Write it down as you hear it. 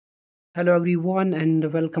Hello everyone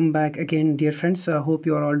and welcome back again, dear friends. Hope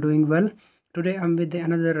you are all doing well. Today I'm with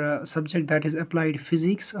another subject, that is applied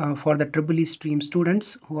physics for the EEE stream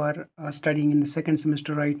students who are studying in the second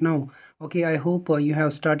semester right now. Okay, I hope you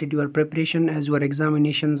have started your preparation as your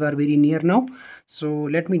examinations are very near now. So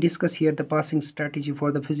let me discuss here the passing strategy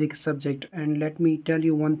for the physics subject, and let me tell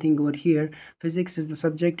you one thing over here. Physics is the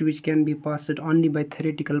subject which can be passed only by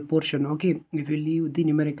theoretical portion, okay, if you leave the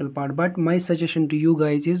numerical part. But my suggestion to you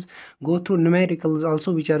guys is go through numericals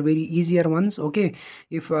also, which are very easier ones. Okay,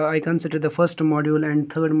 if I consider the first module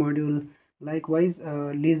and third module, likewise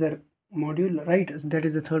laser module, right, that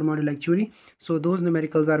is the third module actually. So those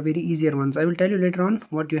numericals are very easier ones. I will tell you later on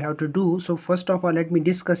what you have to do. So first of all, let me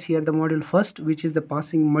discuss here the module first, which is the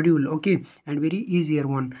passing module, okay, and very easier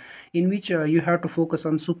one, in which you have to focus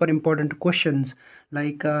on super important questions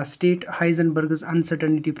like state Heisenberg's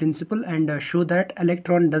uncertainty principle and show that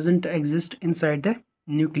electron doesn't exist inside the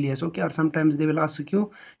nucleus. Okay, or sometimes they will ask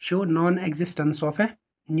you show non-existence of a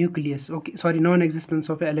nucleus, okay, sorry, non-existence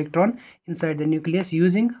of an electron inside the nucleus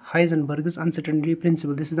using Heisenberg's uncertainty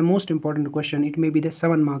principle. This is the most important question. It may be the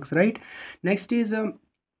 7 marks, right? Next is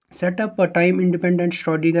set up a time independent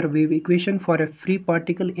Schrodinger wave equation for a free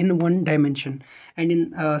particle in one dimension,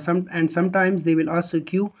 and sometimes they will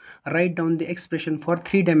ask you write down the expression for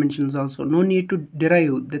 3 dimensions also. No need to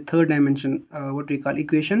derive the third dimension, what we call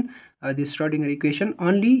equation, this Schrodinger equation.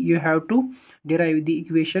 Only you have to derive the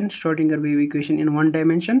equation, Schrodinger wave equation, in one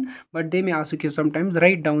dimension. But they may ask you sometimes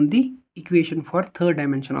write down the equation for third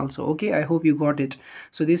dimension also. Okay, I hope you got it.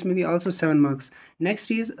 So this may be also 7 marks. Next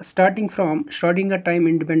is starting from Schrodinger time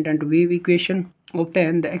independent wave equation,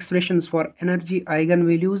 obtain the expressions for energy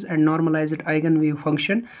eigenvalues and normalized eigenwave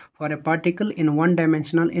function for a particle in one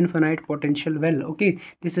dimensional infinite potential well. Okay,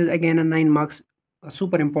 this is again a 9 marks, a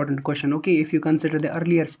super important question. Okay, if you consider the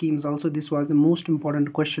earlier schemes also, this was the most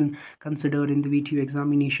important question considered in the VTU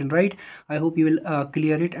examination, right? I hope you will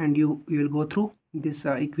clear it and you will go through this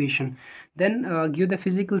equation. Then give the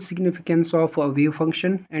physical significance of a wave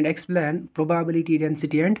function and explain probability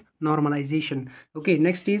density and normalization. Okay,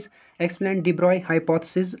 next is explain de Broglie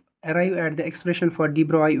hypothesis, arrive at the expression for de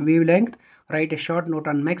Broglie wavelength, write a short note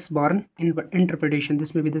on Max Born interpretation.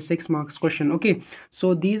 This may be the 6 marks question. Okay,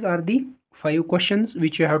 so these are the 5 questions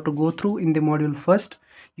which you have to go through in the module first.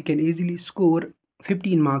 You can easily score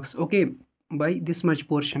 15 marks, okay, by this much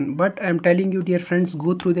portion. But I am telling you, dear friends,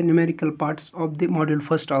 go through the numerical parts of the module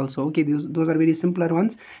first also. Okay, those are very simpler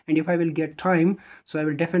ones, and if I will get time, so I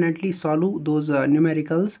will definitely solve those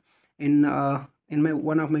numericals in my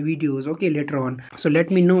one of my videos, okay, later on. So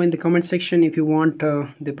let me know in the comment section if you want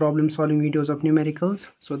the problem solving videos of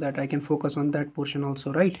numericals, so that I can focus on that portion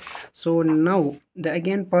also, right? So now the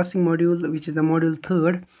again passing module, which is the module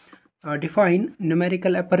third, define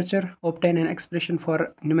numerical aperture, obtain an expression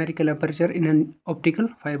for numerical aperture in an optical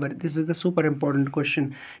fiber. This is the super important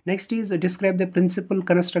question. Next is describe the principal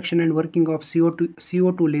construction and working of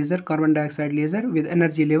CO2 laser, carbon dioxide laser with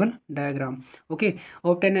energy level diagram. Okay,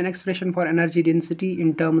 obtain an expression for energy density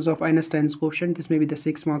in terms of Einstein's coefficient. This may be the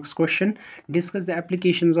 6 marks question. Discuss the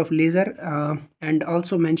applications of laser and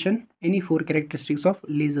also mention any 4 characteristics of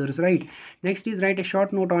lasers, right? Next is write a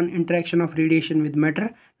short note on interaction of radiation with matter.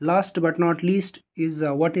 Last but not least is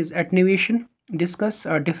what is attenuation. Discuss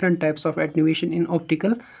different types of attenuation in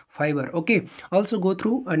optical fiber. Okay, also go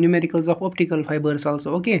through numericals of optical fibers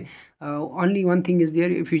also. Okay, only one thing is there,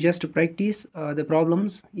 if you just practice the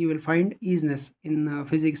problems, you will find easiness in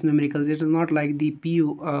physics numericals. It is not like the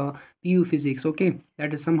PU physics, okay,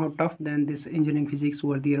 that is somehow tough than this engineering physics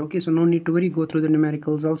over there. Okay, so no need to worry, go through the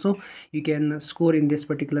numericals also. You can score in this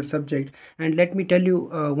particular subject. And let me tell you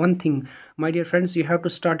one thing, my dear friends, you have to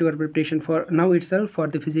start your preparation for now itself for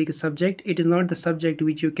the physics subject. It is not the subject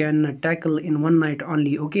which you can tackle in one night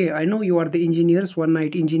only. Okay, I know you are the engineers, one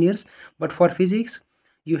night engineers, but for physics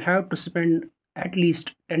you have to spend at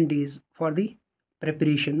least 10 days for the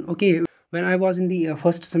preparation. Okay, when I was in the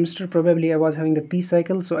first semester, probably I was having the P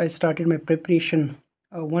cycle, so I started my preparation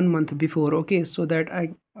 1 month before. Okay, so that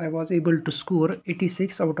I was able to score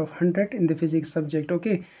 86 out of 100 in the physics subject.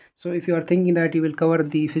 Okay, so if you are thinking that you will cover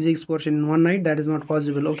the physics portion in one night, that is not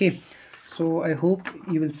possible. Okay, so I hope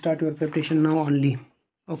you will start your preparation now only.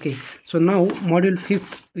 Okay, so now module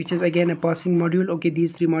 5th, which is again a passing module. Okay,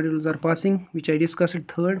 these 3 modules are passing, which I discussed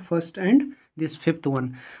third, first and this 5th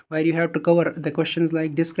one, where you have to cover the questions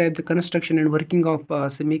like describe the construction and working of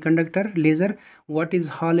semiconductor laser, what is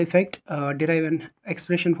Hall effect, derive an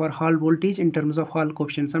expression for Hall voltage in terms of Hall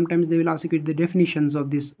coefficient. Sometimes they will ask you the definitions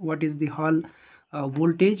of this, what is the Hall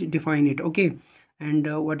voltage, define it. Okay,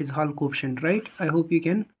 and what is Hall coefficient, right? I hope you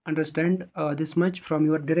can understand this much from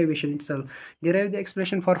your derivation itself. Derive the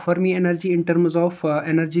expression for Fermi energy in terms of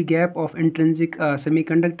energy gap of intrinsic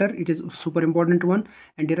semiconductor. It is super important one.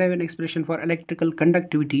 And derive an expression for electrical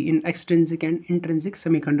conductivity in extrinsic and intrinsic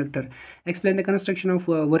semiconductor. Explain the construction of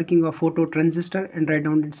working of photo transistor and write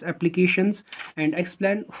down its applications. And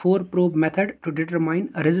explain 4-probe method to determine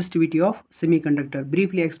resistivity of semiconductor.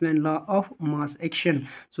 Briefly explain law of mass action.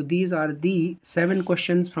 So these are the 7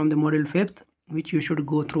 questions from the module 5th which you should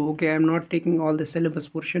go through. Okay, I'm not taking all the syllabus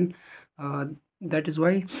portion, that is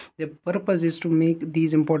why the purpose is to make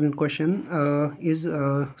these important question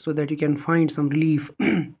so that you can find some relief.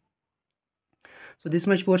 So this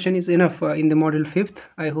much portion is enough in the module 5th.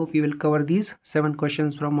 I hope you will cover these 7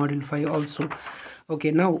 questions from module 5 also.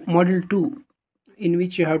 Okay, now module 2, in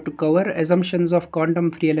which you have to cover assumptions of quantum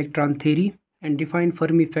free electron theory and define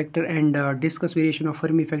Fermi factor and discuss variation of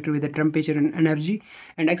Fermi factor with the temperature and energy,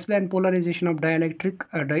 and explain polarization of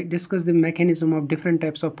dielectric, discuss the mechanism of different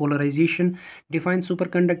types of polarization, define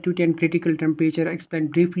superconductivity and critical temperature, explain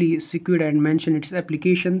briefly sequid and mention its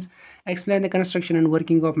applications, explain the construction and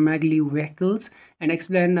working of maglev vehicles, and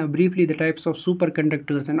explain briefly the types of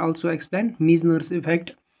superconductors, and also explain Meissner's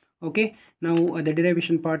effect. Okay, now the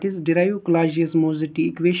derivation part is derive Clausius-Mossetti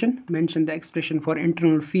equation, mention the expression for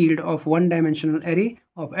internal field of one-dimensional array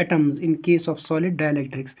of atoms in case of solid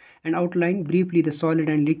dielectrics, and outline briefly the solid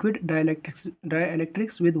and liquid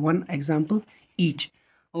dielectrics with one example each.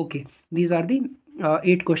 Okay, these are the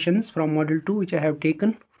 8 questions from module 2 which I have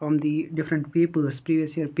taken from the different papers,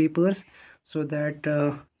 previous year papers, so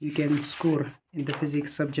that you can score in the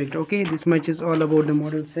physics subject. Okay, this much is all about the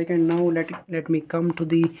module 2nd. Now let me come to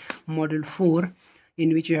the module 4,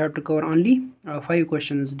 in which you have to cover only 5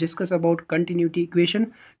 questions. Discuss about continuity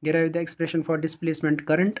equation, derive the expression for displacement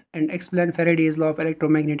current, and explain Faraday's law of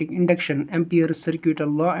electromagnetic induction, Ampere's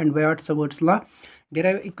circuital law, and Biot-Savart's law.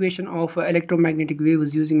 Derive equation of electromagnetic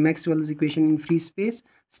waves using Maxwell's equation in free space.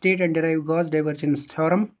 State and derive Gauss divergence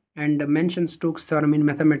theorem, and mention Stokes theorem in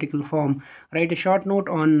mathematical form. Write a short note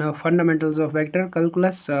on fundamentals of vector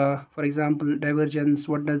calculus, for example divergence.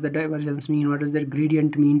 What does the divergence mean? What does the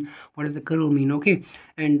gradient mean? What does the curl mean? Okay,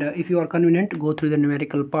 and if you are convenient, go through the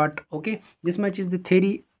numerical part. Okay, this much is the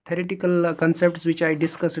theoretical concepts which I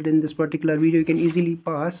discussed in this particular video. You can easily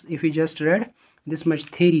pass if you just read this much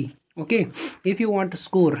theory. Okay, if you want to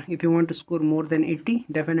score more than 80,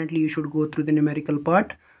 definitely you should go through the numerical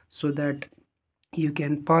part, so that you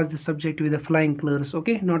can pass the subject with the flying colors.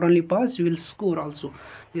 Okay, not only pass, you will score also.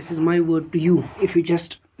 This is my word to you if you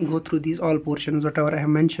just go through these all portions whatever I have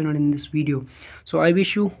mentioned in this video. So I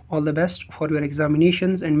wish you all the best for your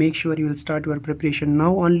examinations, and make sure you will start your preparation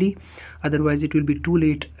now only, otherwise it will be too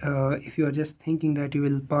late if you are just thinking that you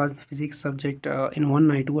will pass the physics subject in one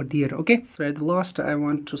night over the year. Okay, so at the last I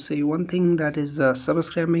want to say one thing, that is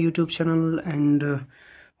subscribe my YouTube channel, and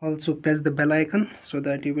also press the bell icon so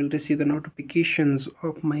that you will receive the notifications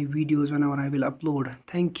of my videos whenever I will upload.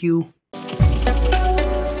 Thank you.